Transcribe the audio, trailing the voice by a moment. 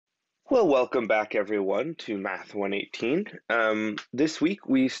Well, welcome back everyone to Math 118. This week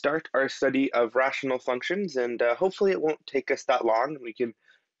we start our study of rational functions, and hopefully it won't take us that long. We can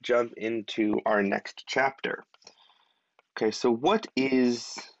jump into our next chapter. Okay, so what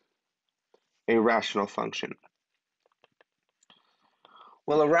is a rational function?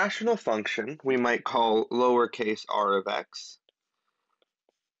 Well, a rational function we might call lowercase r of x,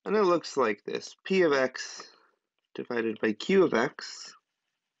 and it looks like this: p of x divided by q of x,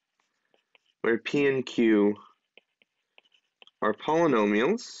 where p and q are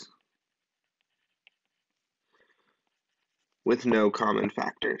polynomials with no common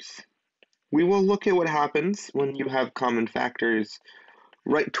factors. We will look at what happens when you have common factors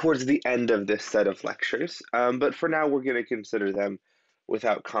right towards the end of this set of lectures, but for now we're going to consider them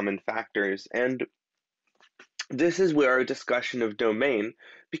without common factors, and this is where our discussion of domain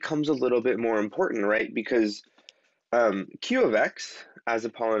becomes a little bit more important, right? Because q of x as a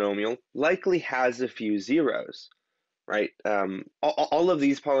polynomial likely has a few zeros, right? All of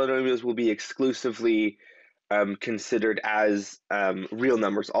these polynomials will be exclusively considered as real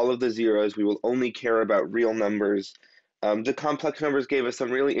numbers. All of the zeros, we will only care about real numbers. The complex numbers gave us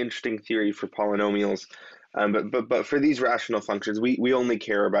some really interesting theory for polynomials, but for these rational functions, we only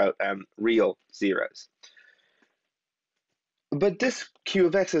care about real zeros. But this q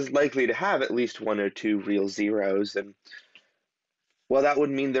of x is likely to have at least one or two real zeros, and well, that would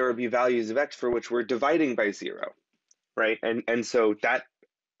mean there would be values of x for which we're dividing by zero, right? And so that,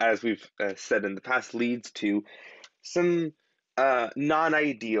 as we've said in the past, leads to some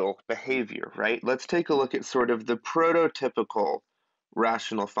non-ideal behavior, right? Let's take a look at sort of the prototypical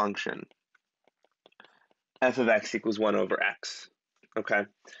rational function, f of x equals 1 over x, okay?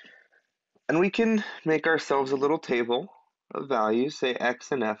 And we can make ourselves a little table of values, say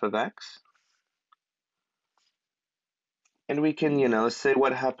x and f of x. And we can, say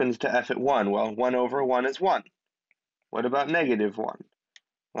what happens to f at 1. Well, 1 over 1 is 1. What about negative 1?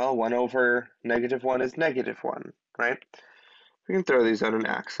 Well, 1 over negative 1 is negative 1, right? We can throw these on an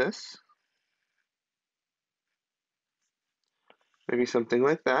axis. Maybe something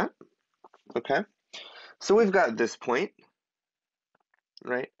like that, okay? So we've got this point,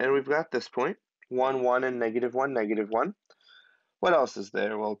 right? And we've got this point, 1, 1, and negative 1, negative 1. What else is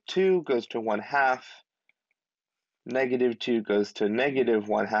there? Well, 2 goes to 1 half, negative 2 goes to negative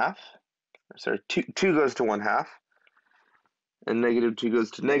 1 half, sorry, 2 goes to 1 half, and negative 2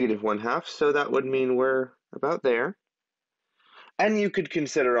 goes to negative 1 half, so that would mean we're about there. And you could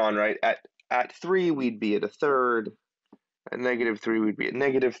consider on, right, at 3 we'd be at a third, at negative 3 we'd be at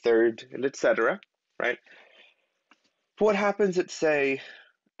negative third, and etc., right? But what happens at, say,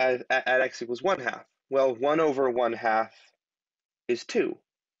 at x equals 1 half? Well, 1 over 1 half is 2,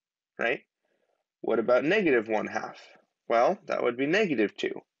 right? What about negative 1 half? Well, that would be negative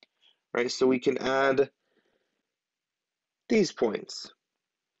 2, right? So we can add these points.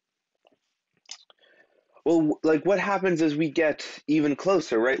 Well, like what happens as we get even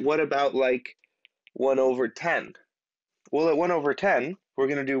closer, right? What about like 1 over 10? Well, at 1 over 10, we're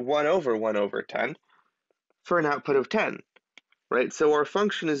going to do 1 over 10 for an output of 10, right? So our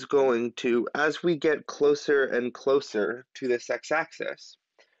function is going to, as we get closer and closer to this x-axis,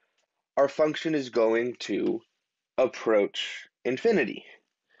 our function is going to approach infinity,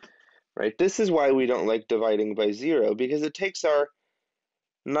 right? This is why we don't like dividing by 0, because it takes our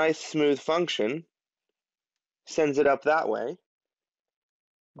nice smooth function, sends it up that way,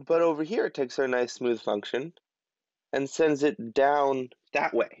 but over here it takes our nice smooth function and sends it down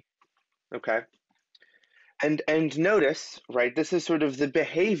that way, okay? And notice, right, this is sort of the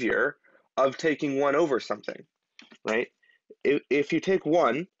behavior of taking 1 over something, right? If you take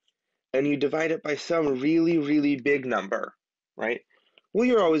 1 and you divide it by some really, really big number, right? Well,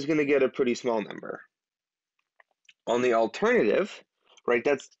 you're always going to get a pretty small number. On the alternative, right,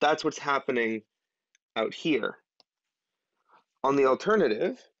 that's what's happening out here. On the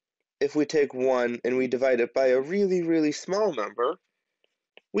alternative, if we take 1 and we divide it by a really, really small number,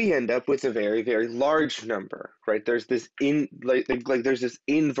 we end up with a very, very large number, right? There's this there's this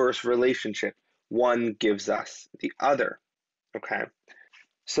inverse relationship. One gives us the other, okay?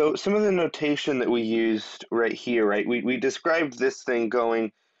 So some of the notation that we used right here, right? We described this thing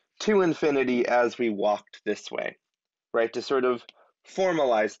going to infinity as we walked this way, right? To sort of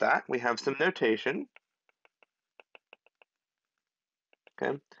formalize that, we have some notation,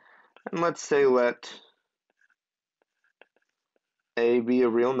 okay? And let's say let a be a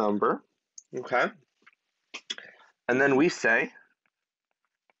real number, okay? And then we say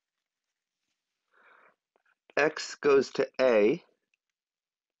x goes to a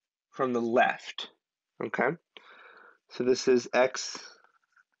from the left, okay? So this is x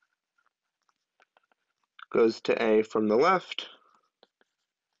goes to a from the left,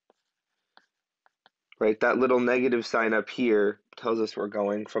 right? That little negative sign up here tells us we're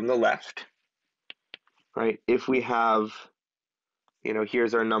going from the left, right? If we have,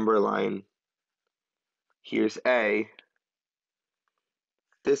 here's our number line, here's a,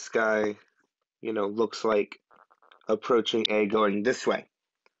 this guy, looks like approaching a going this way,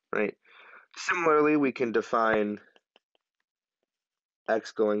 right? Similarly, we can define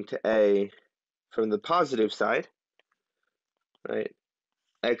x going to a from the positive side, right?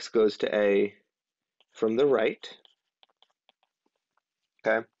 X goes to a from the right,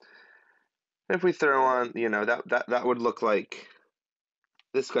 okay? If we throw on, that would look like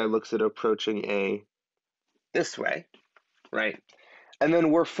this guy looks at approaching a this way, right? And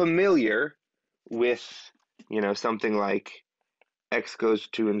then we're familiar with, something like x goes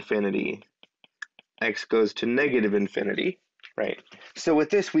to infinity, x goes to negative infinity, right? So with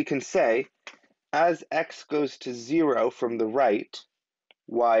this, we can say, as x goes to 0 from the right,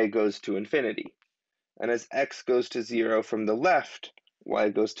 y goes to infinity. And as x goes to 0 from the left, y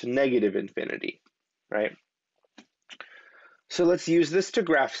goes to negative infinity, right? So let's use this to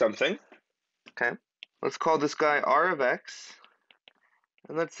graph something, okay? Let's call this guy r of x,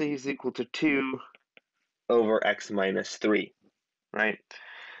 and let's say he's equal to 2 over x minus 3, right?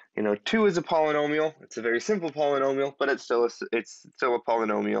 2 is a polynomial. It's a very simple polynomial, but it's still a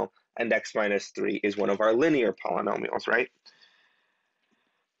polynomial, and x minus 3 is one of our linear polynomials, right?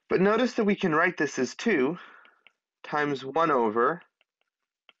 But notice that we can write this as 2 times 1 over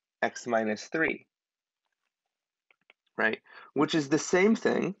x minus 3, right? Which is the same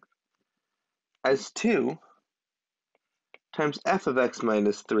thing as 2 times f of x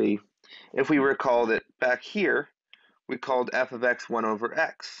minus 3. If we recall that back here, we called f of x 1 over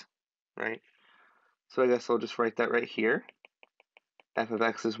x, right? So I guess I'll just write that right here. F of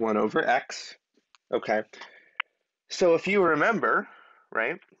x is 1 over x, okay? So if you remember,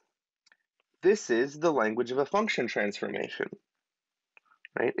 right, this is the language of a function transformation,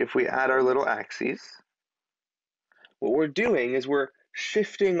 right? If we add our little axes, what we're doing is we're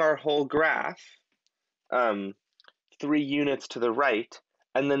shifting our whole graph 3 units to the right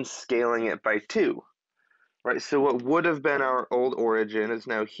and then scaling it by 2, right? So what would have been our old origin is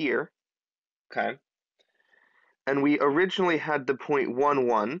now here, okay? And we originally had the point 1,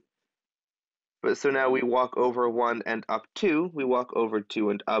 1, but so now we walk over 1 and up 2, we walk over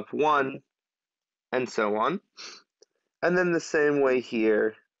 2 and up 1, and so on. And then the same way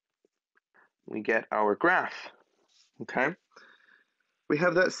here, we get our graph, okay? We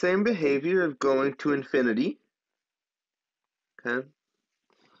have that same behavior of going to infinity, okay?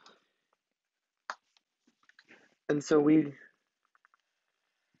 And so we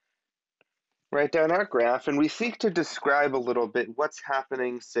write down our graph, and we seek to describe a little bit what's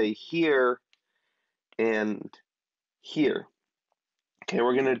happening, say, here and here. Okay,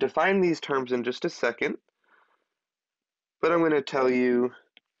 we're going to define these terms in just a second, but I'm going to tell you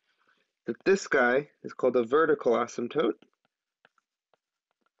that this guy is called a vertical asymptote,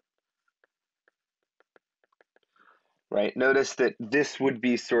 right? Notice that this would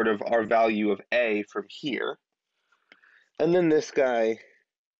be sort of our value of a from here, and then this guy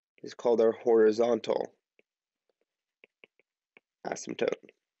is called our horizontal asymptote.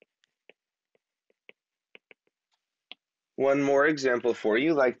 One more example for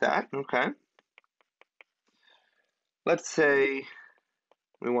you like that, okay? Let's say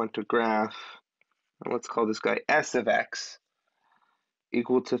we want to graph, let's call this guy s of x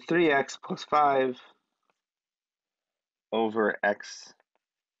equal to 3x plus 5 over x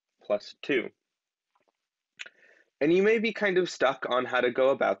plus 2. And you may be kind of stuck on how to go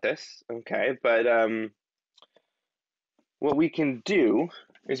about this, okay? But what we can do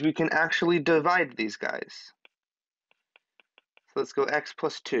is we can actually divide these guys. So let's go x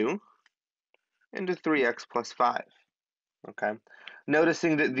plus 2 into 3x plus 5, okay?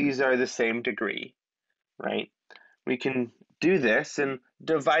 Noticing that these are the same degree, right? We can do this and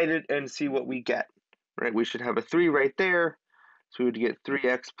divide it and see what we get, right? We should have a 3 right there, so we would get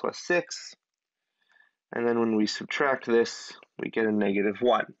 3x plus 6, and then when we subtract this, we get a negative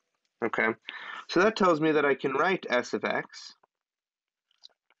 1, okay? So that tells me that I can write s of x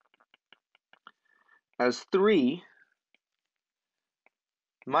as 3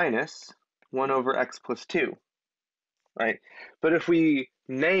 minus 1 over x plus 2, right? But if we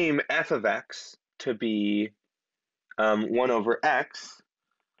name f of x to be 1 over x,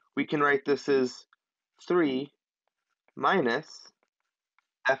 we can write this as 3 minus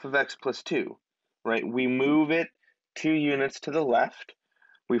f of x plus 2, right? We move it 2 units to the left,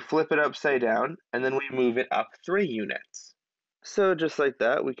 we flip it upside down, and then we move it up 3 units. So just like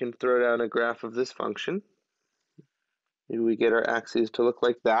that, we can throw down a graph of this function. Maybe we get our axes to look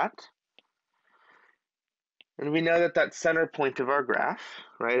like that. And we know that that center point of our graph,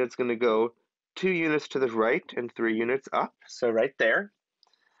 right, it's going to go 2 units to the right and 3 units up, so right there.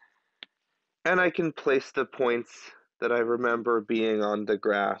 And I can place the points that I remember being on the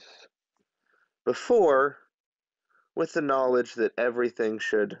graph before with the knowledge that everything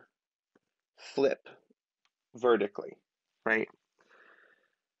should flip vertically, right?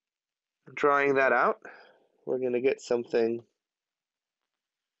 Drawing that out, we're going to get something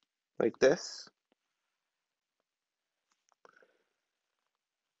like this.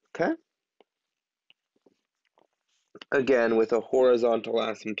 Okay? Again, with a horizontal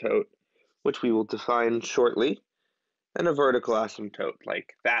asymptote, which we will define shortly, and a vertical asymptote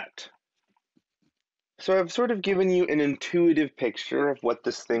like that. So I've sort of given you an intuitive picture of what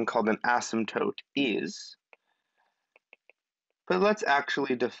this thing called an asymptote is, but let's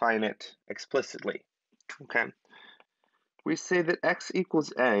actually define it explicitly. Okay? We say that x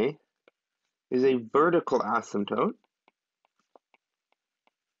equals a is a vertical asymptote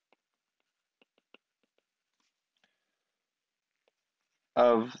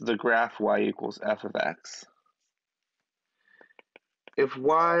of the graph y equals f of x. If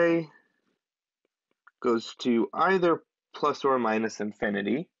y goes to either plus or minus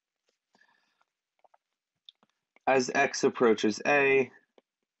infinity, as x approaches a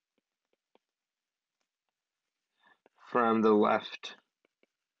from the left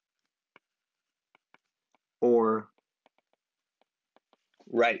or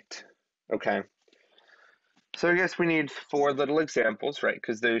right. Okay. So I guess we need 4 little examples, right?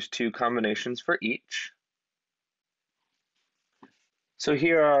 Because there's 2 combinations for each. So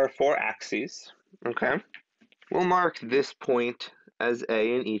here are 4 axes, okay? We'll mark this point as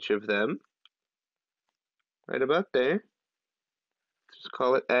A in each of them, right about there. Just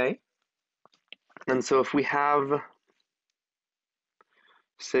call it A. And so if we have,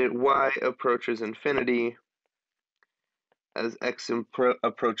 say, y approaches infinity as x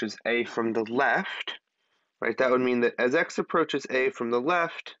approaches A from the left, right? That would mean that as x approaches A from the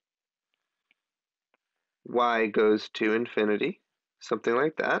left, y goes to infinity, something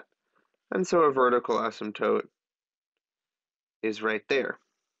like that. And so a vertical asymptote is right there.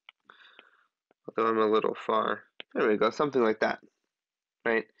 Although I'm a little far. There we go, something like that,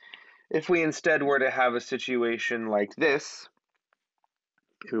 right? If we instead were to have a situation like this,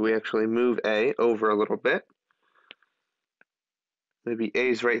 maybe we actually move A over a little bit. Maybe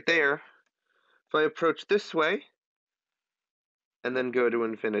A's right there. If I approach this way and then go to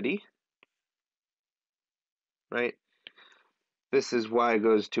infinity, right? This is y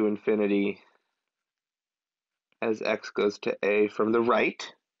goes to infinity as x goes to A from the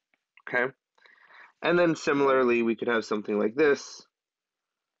right, okay? And then similarly, we could have something like this.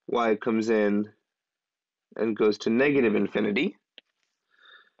 Y comes in and goes to negative infinity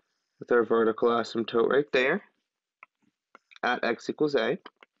with our vertical asymptote right there at x equals A.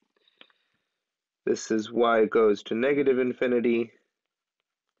 This is y goes to negative infinity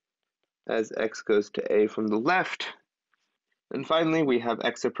as x goes to A from the left. And finally, we have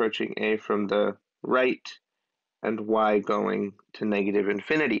x approaching A from the right and y going to negative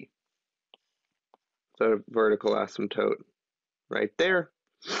infinity. So vertical asymptote right there.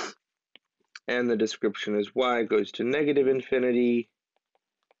 And the description is y goes to negative infinity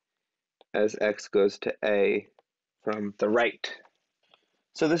as x goes to A from the right.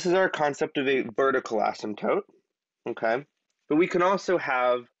 So this is our concept of a vertical asymptote, okay? But we can also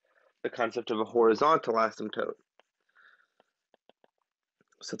have the concept of a horizontal asymptote.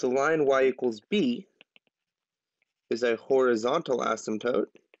 So the line y equals b is a horizontal asymptote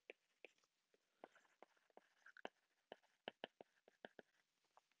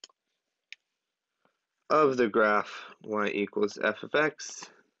of the graph y equals f of x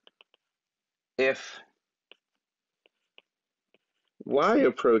if y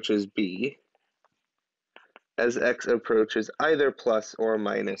approaches b as x approaches either plus or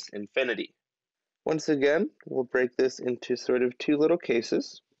minus infinity. Once again, we'll break this into sort of 2 little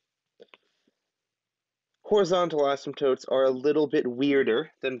cases. Horizontal asymptotes are a little bit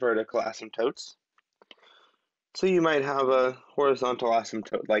weirder than vertical asymptotes. So you might have a horizontal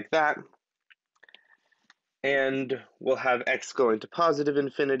asymptote like that, and we'll have x going to positive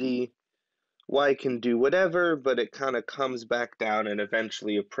infinity. Y can do whatever, but it kind of comes back down and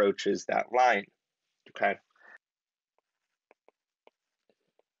eventually approaches that line, okay?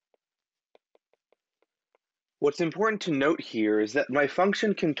 What's important to note here is that my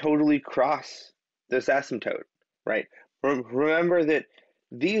function can totally cross this asymptote, right? Remember that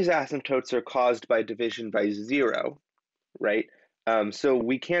these asymptotes are caused by division by 0, right? So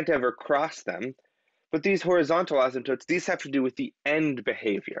we can't ever cross them, But these horizontal asymptotes, these have to do with the end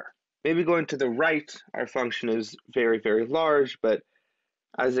behavior. Maybe going to the right, our function is very, very large, but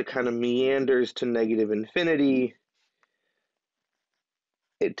as it kind of meanders to negative infinity,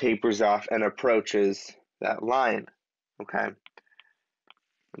 it tapers off and approaches that line, okay?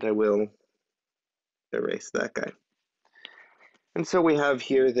 And I will erase that guy. And so we have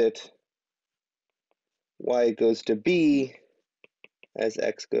here that y goes to b as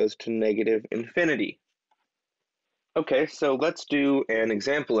x goes to negative infinity. Okay, so let's do an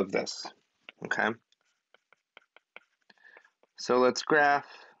example of this, okay? So let's graph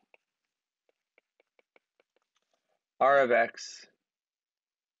r of x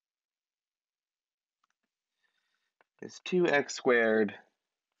is 2x squared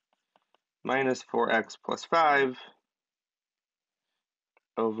minus 4x plus 5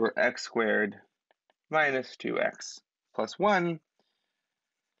 over x squared minus 2x plus 1,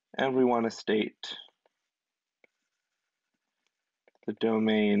 and we want to state the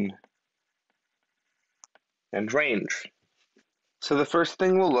domain and range. So the first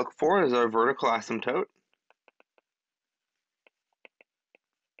thing we'll look for is our vertical asymptote.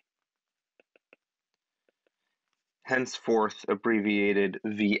 Henceforth abbreviated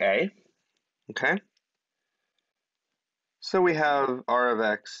VA, okay? So we have r of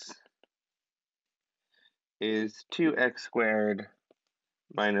x is 2x squared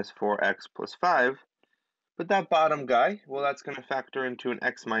minus 4x plus 5, but that bottom guy, well, that's going to factor into an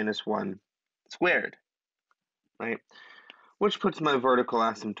x minus 1 squared, right? Which puts my vertical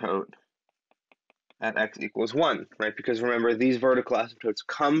asymptote at x equals 1, right? Because remember, these vertical asymptotes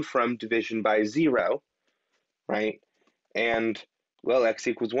come from division by 0, right? And, well, x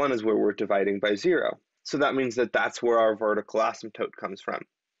equals 1 is where we're dividing by 0. So that means that that's where our vertical asymptote comes from.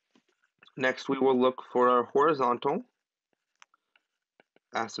 Next, we will look for our horizontal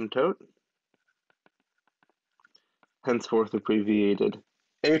asymptote, henceforth abbreviated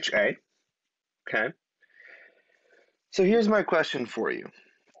HA, okay? So here's my question for you,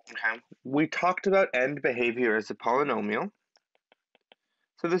 okay? We talked about end behavior as a polynomial.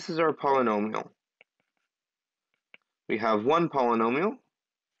 So this is our polynomial. We have one polynomial,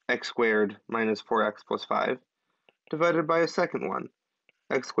 x squared minus 4x plus 5, divided by a second one,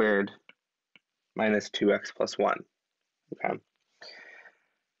 x squared minus 2x plus 1, okay?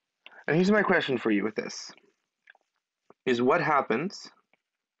 And here's my question for you with this, is what happens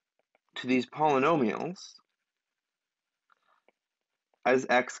to these polynomials as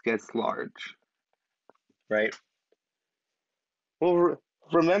x gets large, right? Well,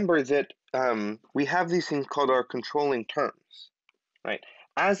 remember that we have these things called our controlling terms, right?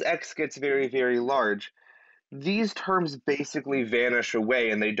 As x gets very, very large, these terms basically vanish away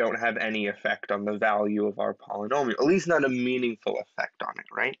and they don't have any effect on the value of our polynomial, at least not a meaningful effect on it,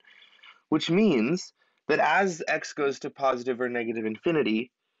 right? Which means that as x goes to positive or negative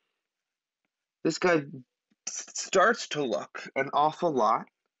infinity, this guy starts to look an awful lot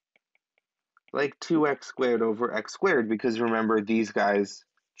like 2x squared over x squared, because remember, these guys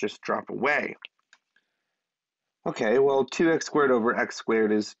just drop away. Okay, well, 2x squared over x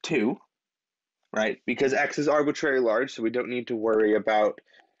squared is 2, right? Because x is arbitrarily large, so we don't need to worry about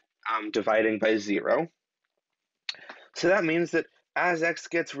dividing by 0. So that means that as x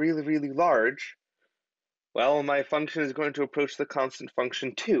gets really, really large, well, my function is going to approach the constant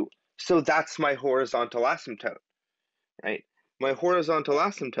function 2. So that's my horizontal asymptote, right? My horizontal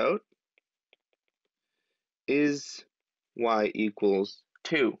asymptote is y equals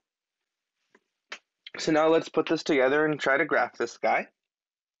 2. So now let's put this together and try to graph this guy.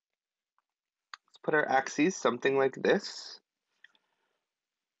 Let's put our axes something like this.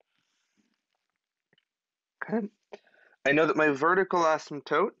 Okay. I know that my vertical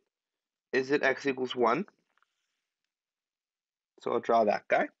asymptote is at x equals 1. So I'll draw that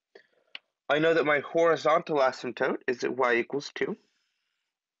guy. I know that my horizontal asymptote is at y equals 2.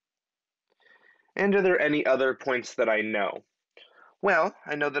 And are there any other points that I know? Well,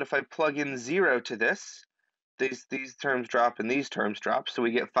 I know that if I plug in 0 to this, these terms drop and these terms drop, so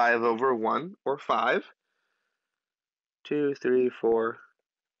we get 5 over 1, or 5. 2, 3, 4,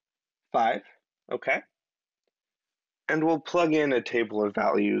 5. Okay. And we'll plug in a table of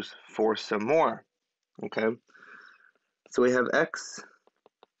values for some more. Okay. So we have x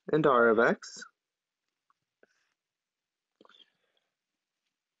and r of x.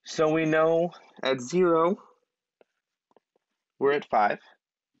 So we know at 0, we're at 5.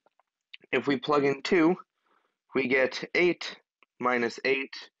 If we plug in 2, we get 8 minus 8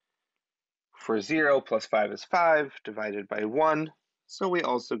 for 0 plus 5 is 5 divided by 1. So we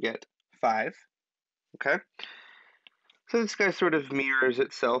also get 5. Okay. So this guy sort of mirrors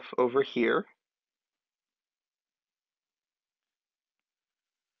itself over here.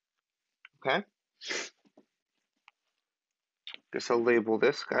 okay? Guess I'll label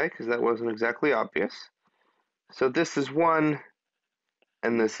this guy because that wasn't exactly obvious. So this is 1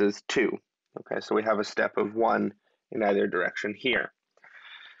 and this is 2. Okay, so we have a step of 1 in either direction here.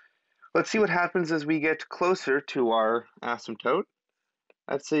 Let's see what happens as we get closer to our asymptote.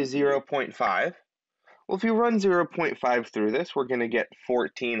 Let's say 0.5. Well, if you run 0.5 through this, we're going to get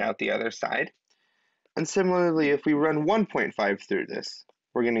 14 out the other side. And similarly, if we run 1.5 through this,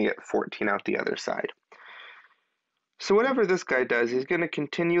 we're going to get 14 out the other side. So whatever this guy does, he's going to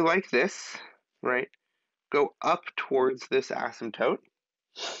continue like this, right? Go up towards this asymptote.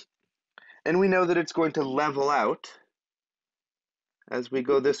 And we know that it's going to level out as we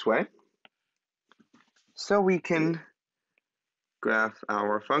go this way. So we can graph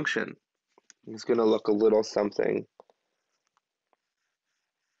our function. It's going to look a little something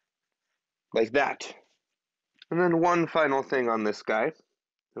like that. And then one final thing on this guy,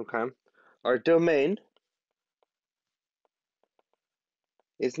 okay? Our domain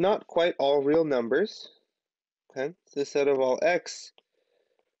is not quite all real numbers, okay? It's the set of all x,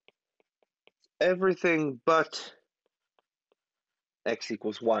 everything but x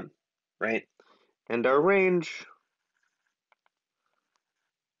equals 1, right? And our range,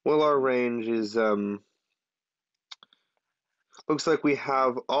 well, our range is, looks like we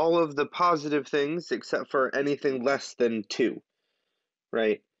have all of the positive things except for anything less than 2,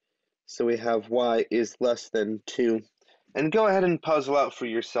 right? So we have y is less than 2. And go ahead and puzzle out for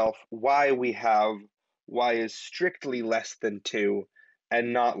yourself why we have y is strictly less than 2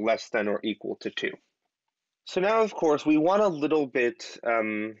 and not less than or equal to 2. So now, of course, we want a little bit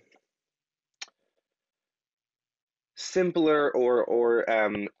simpler or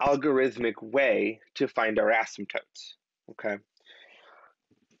algorithmic way to find our asymptotes, okay?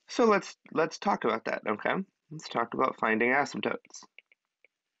 So let's talk about that, okay? Let's talk about finding asymptotes.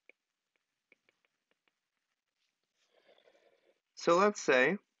 So let's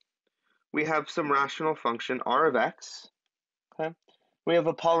say we have some rational function r of x, okay? We have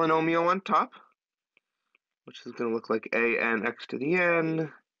a polynomial on top, which is going to look like a n x to the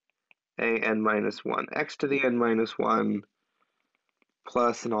n, a n minus 1 x to the n minus 1,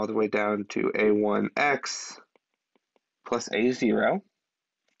 plus and all the way down to a1x plus a0,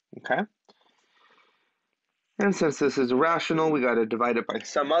 okay? And since this is rational, we got to divide it by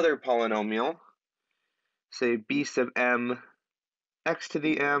some other polynomial, say b sub m x to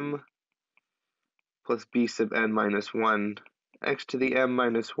the m plus b sub n minus 1 x to the m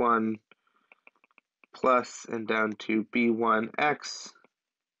minus 1 plus and down to b1x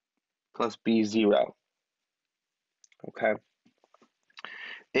plus b0, okay?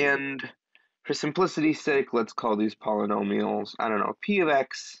 And for simplicity's sake, let's call these polynomials, I don't know, p of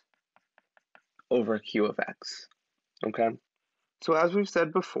x over q of x, okay? So as we've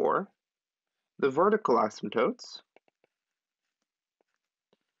said before, the vertical asymptotes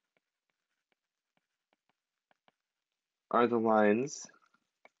are the lines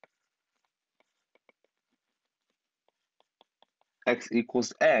x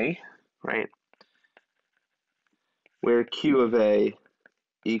equals a, right, where q of a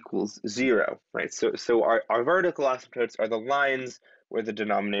equals 0, right? So our vertical asymptotes are the lines where the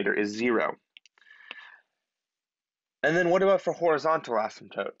denominator is 0. And then what about for horizontal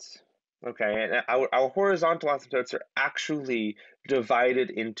asymptotes? Okay, and our horizontal asymptotes are actually divided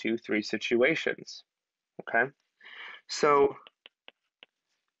into 3 situations, okay? So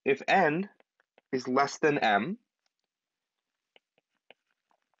if n is less than m,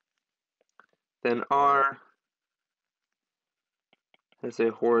 then r has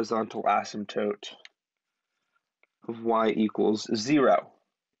a horizontal asymptote of y equals 0.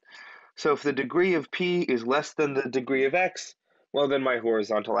 So if the degree of p is less than the degree of x, well then my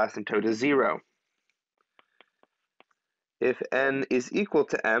horizontal asymptote is 0. If n is equal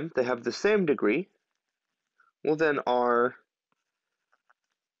to m, they have the same degree, well then r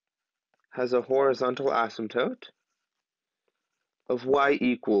has a horizontal asymptote of y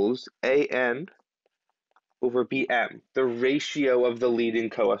equals an over bm, the ratio of the leading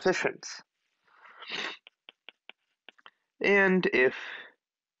coefficients. And if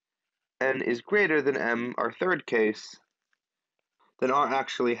n is greater than m, our third case, then r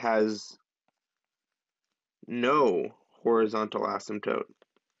actually has no horizontal asymptote.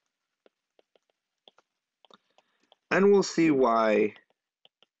 And we'll see why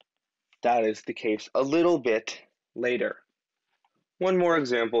that is the case a little bit later. One more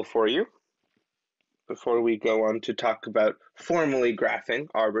example for you before we go on to talk about formally graphing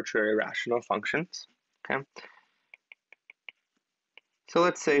arbitrary rational functions. Okay. So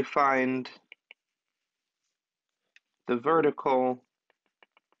let's say find the vertical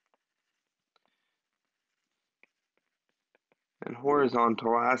and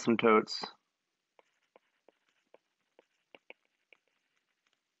horizontal asymptotes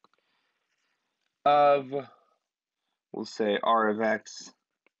of, we'll say r of x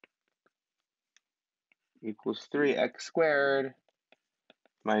equals 3x squared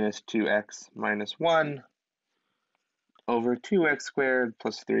minus 2x minus 1 over 2x squared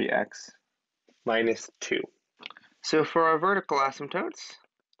plus 3x minus 2. So for our vertical asymptotes,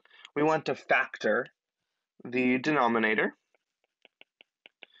 we want to factor the denominator.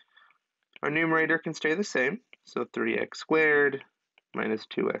 Our numerator can stay the same, so 3x squared minus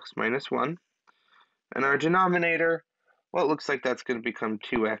 2x minus 1. And our denominator, well, it looks like that's going to become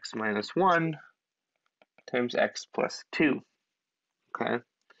 2x minus 1 times x plus 2. Okay?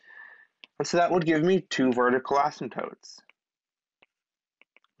 And so that would give me two vertical asymptotes,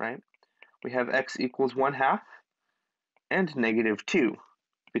 right? We have x equals 1/2 and negative 2,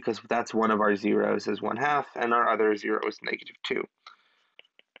 because that's one of our zeros is 1/2, and our other zero is negative 2.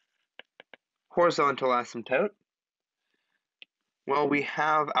 Horizontal asymptote, well, we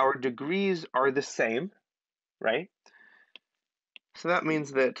have our degrees are the same, right? So that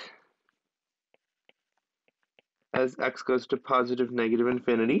means that as x goes to positive, negative,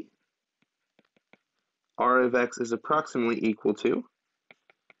 infinity, r of x is approximately equal to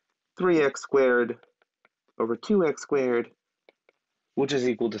 3x squared over 2x squared, which is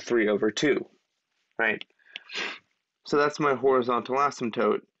equal to 3 over 2, right? So that's my horizontal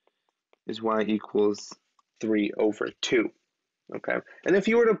asymptote, is y equals 3 over 2. Okay, and if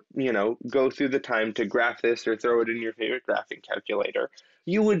you were to, go through the time to graph this or throw it in your favorite graphing calculator,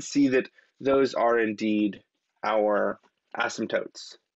 you would see that those are indeed our asymptotes,